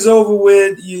movie's over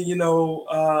with,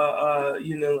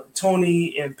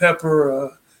 Tony and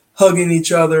Pepper hugging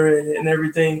each other and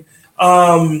everything.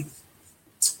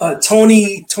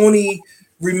 Tony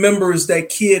remembers that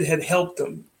kid had helped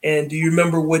him, and do you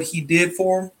remember what he did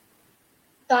for him?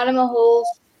 Got him a whole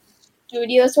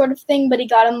studio sort of thing, but he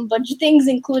got him a bunch of things,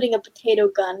 including a potato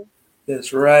gun.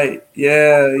 That's right.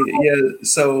 Yeah.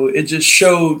 So it just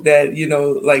showed that,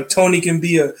 like Tony can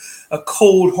be a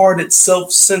cold-hearted,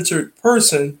 self-centered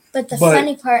person. But the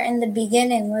funny part in the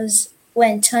beginning was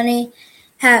when Tony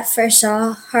first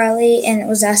saw Harley and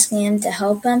was asking him to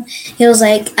help him. He was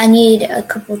like, "I need a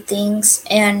couple things,"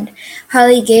 and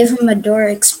Harley gave him a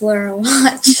Dora Explorer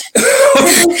watch. And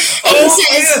he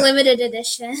said it's limited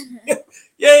edition.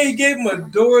 Yeah, he gave him a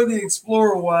Dora the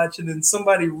Explorer watch, and then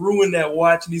somebody ruined that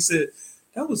watch, and he said,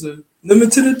 "That was a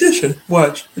limited edition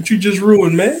watch that you just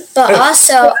ruined, man." But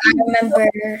also, I remember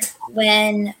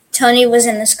when Tony was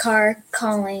in this car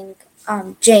calling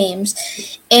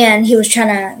James, and he was trying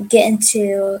to get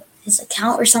into his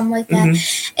account or something like that,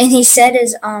 and he said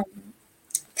his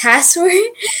password,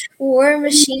 War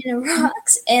Machine and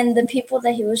Rocks, and the people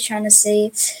that he was trying to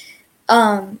save,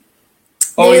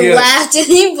 they laughed and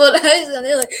he put eyes and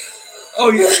they were like,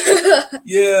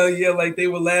 yeah, like they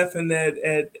were laughing at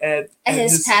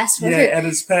his password. Yeah, at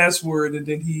his password, and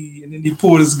then he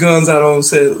pulled his guns out on and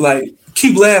said, like,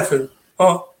 "Keep laughing,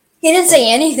 huh?" He didn't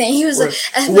say anything. He was like,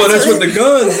 "Well, that's what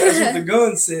the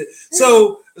gun said."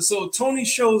 So Tony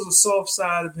shows a soft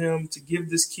side of him to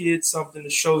give this kid something to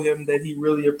show him that he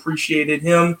really appreciated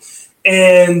him,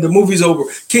 and the movie's over.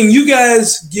 Can you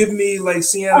guys give me, like,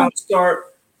 Sienna,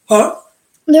 start, huh?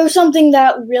 There was something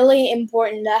that really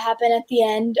important that happened at the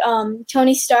end.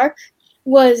 Tony Stark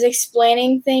was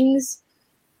explaining things,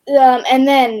 and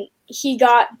then he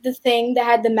got the thing that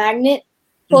had the magnet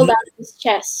pulled out of his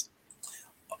chest.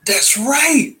 That's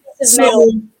right.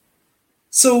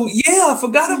 So yeah, I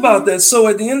forgot about that. So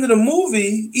at the end of the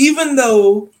movie, even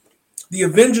though the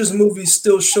Avengers movie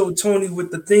still showed Tony with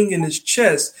the thing in his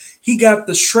chest, he got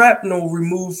the shrapnel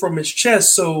removed from his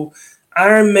chest. So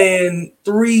Iron Man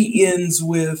 3 ends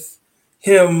with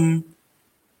him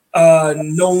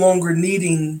no longer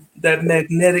needing that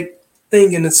magnetic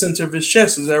thing in the center of his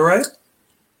chest. Is that right?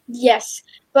 Yes,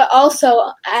 but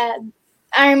also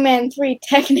Iron Man 3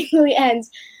 technically ends,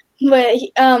 but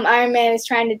Iron Man is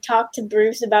trying to talk to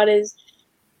Bruce about his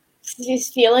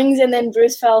feelings, and then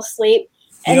Bruce fell asleep.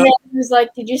 And then he was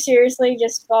like, "Did you seriously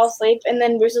just fall asleep?" And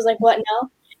then Bruce was like, "What, no?"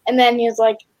 And then he was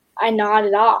like, "I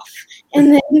nodded off."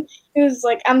 And then he was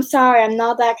like, "I'm sorry, I'm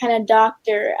not that kind of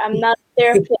doctor. I'm not a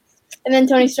therapist." And then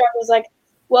Tony Stark was like,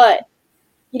 "What?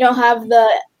 You don't have the..."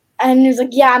 And he was like,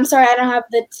 "Yeah, I'm sorry, I don't have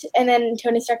the..." And then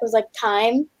Tony Stark was like,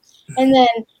 "Time." And then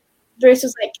Bruce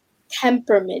was like,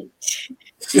 temperament.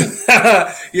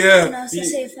 Yeah. Can I also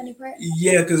say a funny part?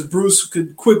 Yeah, because Bruce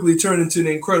could quickly turn into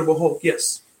the Incredible Hulk.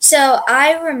 Yes. So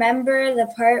I remember the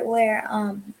part where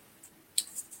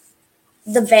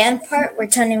the van part where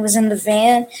Tony was in the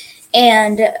van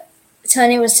and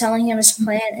Tony was telling him his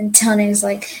plan, and Tony was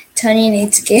like, Tony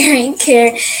needs Gary and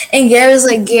Gary. And Gary was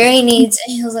like, Gary needs,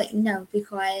 and he was like, no, be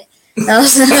quiet. That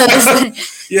was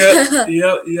yeah.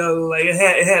 Like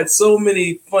it had so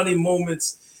many funny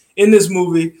moments in this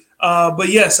movie. But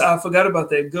yes, I forgot about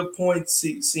that. Good point,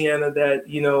 Sienna, that,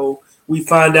 you know, we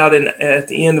find out at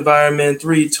the end of Iron Man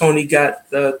 3, Tony got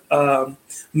the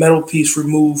metal piece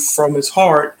removed from his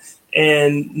heart.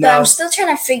 And now, but I'm still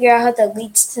trying to figure out how that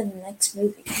leads to the next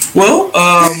movie. Well,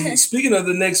 speaking of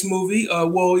the next movie,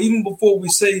 even before we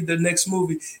say the next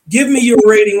movie, give me your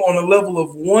rating on a level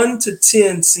of 1 to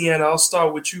 10, Sienna. I'll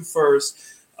start with you first.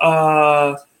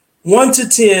 1 to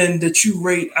 10 that you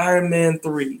rate Iron Man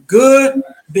 3. Good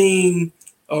being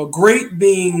great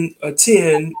being a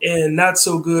 10, and not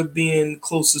so good being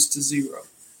closest to 0.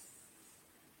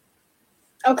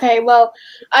 Okay, well,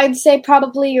 I'd say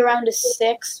probably around a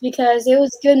 6 because it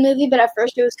was a good movie, but at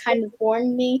first it was kind of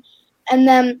boring me. And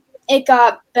then it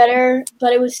got better,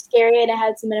 but it was scary and it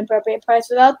had some inappropriate parts.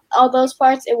 Without all those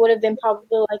parts, it would have been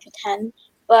probably like a 10.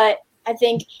 But I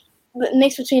think the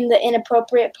mix between the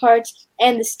inappropriate parts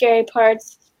and the scary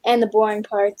parts and the boring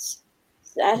parts,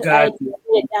 I put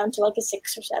it down to like a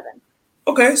 6 or 7.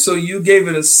 Okay, so you gave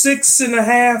it a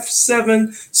 6.5,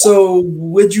 7. So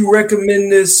would you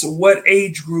recommend this? What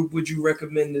age group would you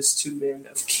recommend this to then?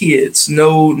 Of kids,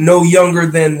 no younger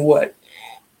than what?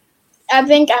 I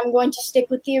think I'm going to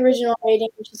stick with the original rating,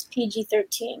 which is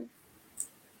PG-13.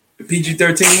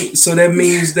 PG-13. So that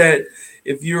means that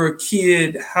if you're a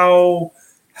kid, how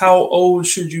old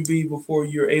should you be before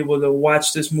you're able to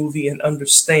watch this movie and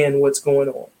understand what's going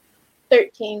on?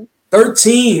 13.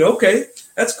 13. Okay,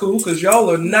 that's cool because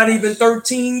y'all are not even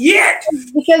 13 yet.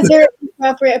 Because there are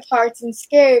appropriate parts and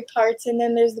scary parts, and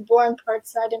then there's the boring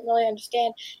parts that I didn't really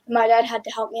understand. And my dad had to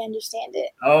help me understand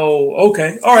it. Oh,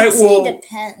 okay. All right. Well, it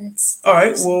depends. All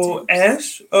right. Well,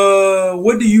 Ash,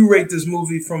 what do you rate this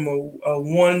movie from a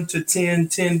 1 to 10?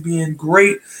 10 being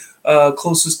great,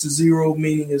 closest to 0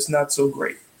 meaning it's not so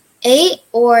great. 8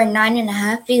 or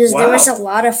 9.5 because there was a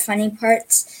lot of funny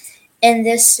parts in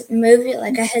this movie.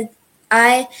 Like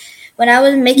when I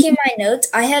was making my notes,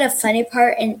 I had a funny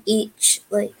part in each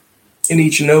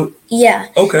note. Yeah.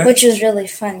 Okay. Which was really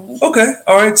funny. Okay.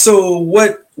 All right. So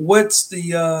what's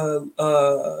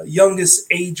the youngest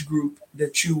age group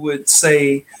that you would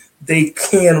say they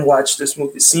can watch this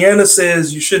movie? Sienna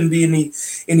says you shouldn't be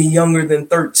any younger than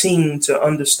 13 to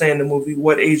understand the movie.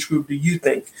 What age group do you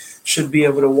think should be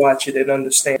able to watch it and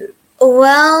understand it?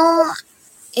 Well,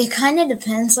 it kind of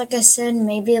depends. Like I said,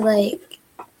 maybe like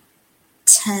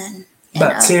 10.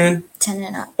 About 10? 10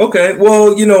 and up. Okay.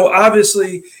 Well,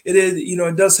 obviously it is,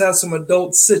 it does have some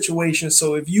adult situations.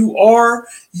 So if you are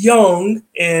young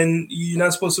and you're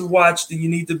not supposed to watch, then you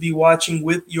need to be watching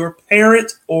with your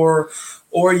parent or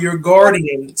your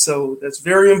guardian. So that's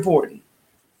very important.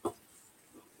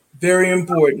 Very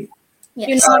important.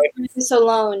 Yes. Do not try this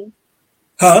alone.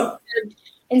 Huh?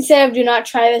 Instead of do not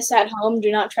try this at home, do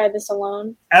not try this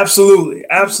alone. Absolutely.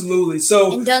 Absolutely.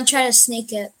 So, and don't try to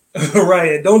sneak it.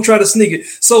 Right. Don't try to sneak it.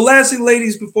 So lastly,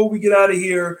 ladies, before we get out of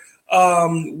here,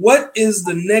 what is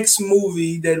the next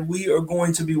movie that we are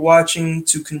going to be watching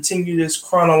to continue this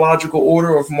chronological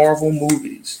order of Marvel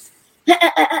movies?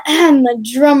 The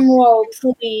drum roll,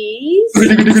 please.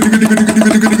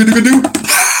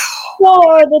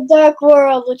 Thor: The Dark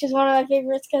World, which is one of my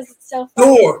favorites because it's so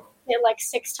fun. Thor. It like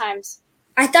 6 times.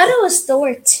 I thought it was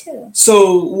Thor 2.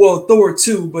 So, Thor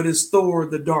 2, but it's Thor: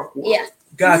 The Dark World. Yeah.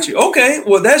 Got you. Okay.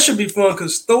 Well, that should be fun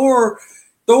because Thor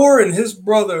and his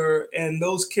brother and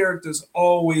those characters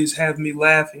always have me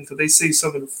laughing because they say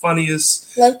some of the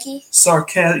funniest Loki.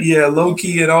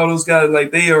 Loki and all those guys,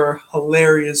 like they are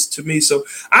hilarious to me. So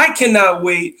I cannot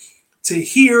wait to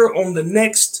hear on the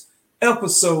next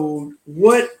episode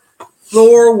what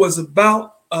Thor was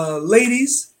about,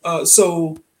 ladies.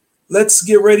 So let's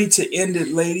get ready to end it,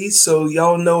 ladies. So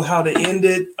y'all know how to end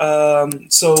it.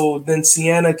 So then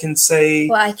Sienna can say.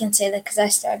 Well, I can say that because I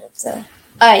started. So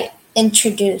I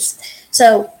introduced.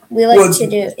 So we like to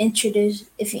do introduce.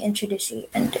 If you introduce, you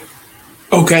end it.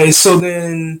 Okay. So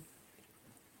then.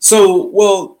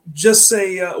 Just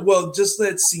say. Just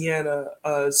let Sienna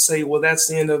say. Well, that's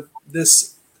the end of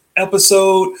this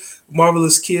episode.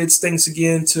 Marvelous Kids. Thanks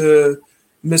again to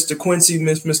Mr. Quincy,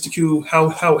 Mr. Q,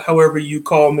 however you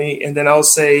call me, and then I'll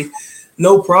say,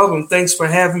 no problem. Thanks for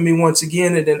having me once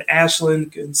again. And then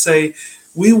Ashlyn can say,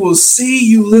 We will see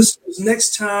you listeners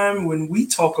next time when we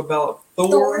talk about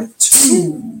Thor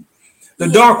 2, The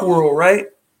Dark World, right?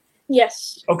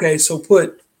 Yes. Okay, so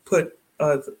put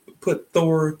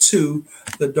Thor 2,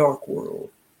 The Dark World.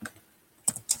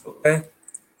 Okay.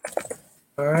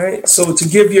 All right. So to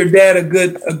give your dad a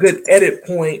good edit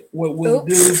point, what we'll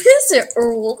do Is it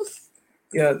Earl?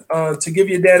 Yeah, to give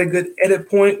your dad a good edit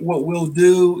point, what we'll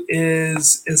do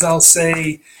is I'll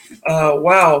say,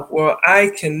 wow, well,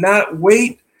 I cannot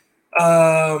wait.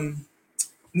 No.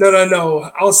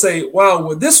 I'll say, wow,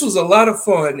 well, this was a lot of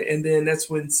fun. And then that's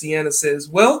when Sienna says,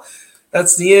 well,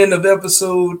 that's the end of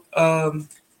episode.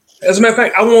 As a matter of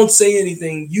fact, I won't say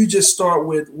anything. You just start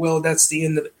with, well, that's the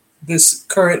end of this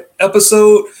current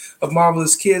episode of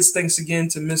Marvelous Kids. Thanks again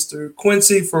to Mr.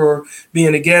 Quincy for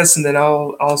being a guest, and then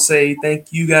I'll say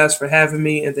thank you guys for having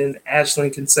me, and then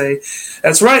Ashlyn can say,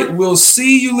 that's right, we'll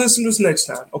see you listeners next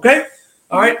time, okay?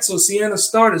 All right, so Sienna,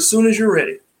 start as soon as you're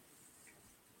ready.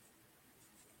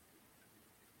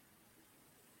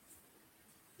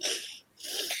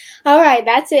 All right,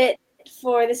 that's it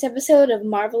for this episode of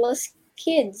Marvelous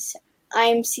Kids.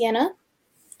 I'm Sienna.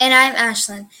 And I'm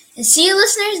Ashlyn. And see you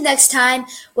listeners next time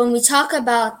when we talk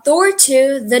about Thor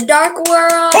 2, The Dark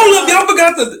World. Hold up, y'all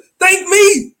forgot to thank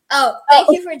me. Oh,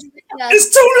 thank you for joining us. It's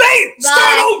too late.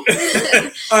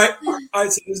 Bye. Start over. All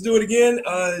right, so let's do it again.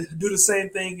 Do the same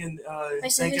thing and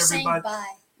thank everybody.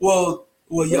 Bye. Well,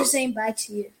 yeah. Who's saying bye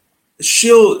to you?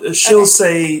 She'll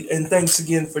say, and thanks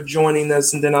again for joining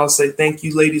us, and then I'll say thank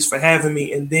you ladies for having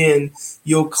me, and then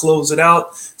you'll close it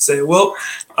out. Say, well,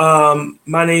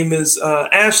 my name is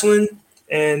Ashlyn,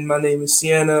 and my name is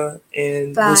Sienna,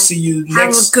 and We'll see you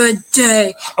next. Have a good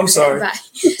day. I'm sorry. Bye.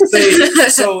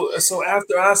 So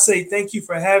after I say thank you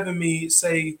for having me,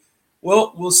 say,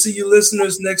 well, we'll see you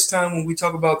listeners next time when we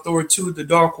talk about Thor 2, The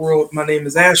Dark World. My name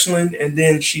is Ashlyn, and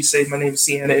then she say my name is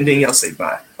Sienna, and then y'all say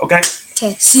bye. Okay?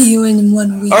 Okay, see you in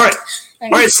 1 week. All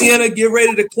right, Sienna, get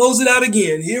ready to close it out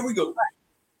again. Here we go.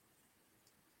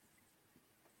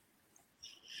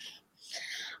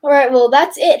 All right, well,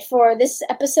 that's it for this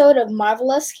episode of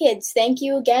Marvelous Kids. Thank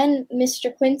you again,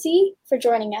 Mr. Quincy, for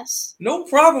joining us. No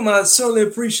problem. I certainly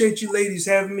appreciate you ladies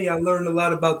having me. I learned a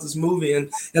lot about this movie,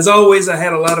 and as always, I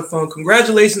had a lot of fun.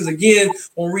 Congratulations again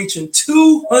on reaching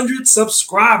 200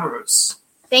 subscribers.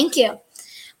 Thank you.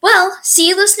 Well, see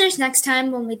you listeners next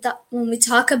time when we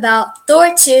talk about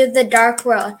Thor 2, The Dark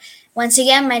World. Once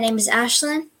again, my name is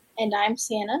Ashlyn. And I'm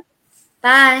Sienna.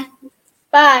 Bye.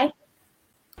 Bye.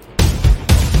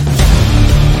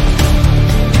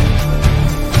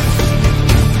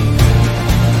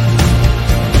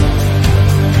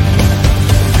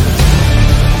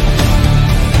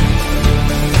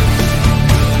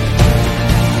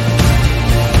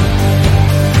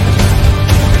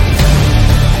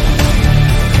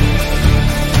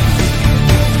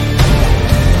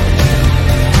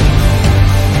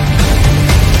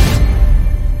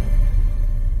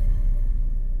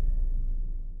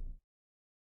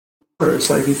 It's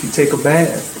like if you take a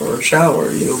bath or a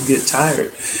shower, you'll get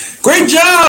tired. Great job!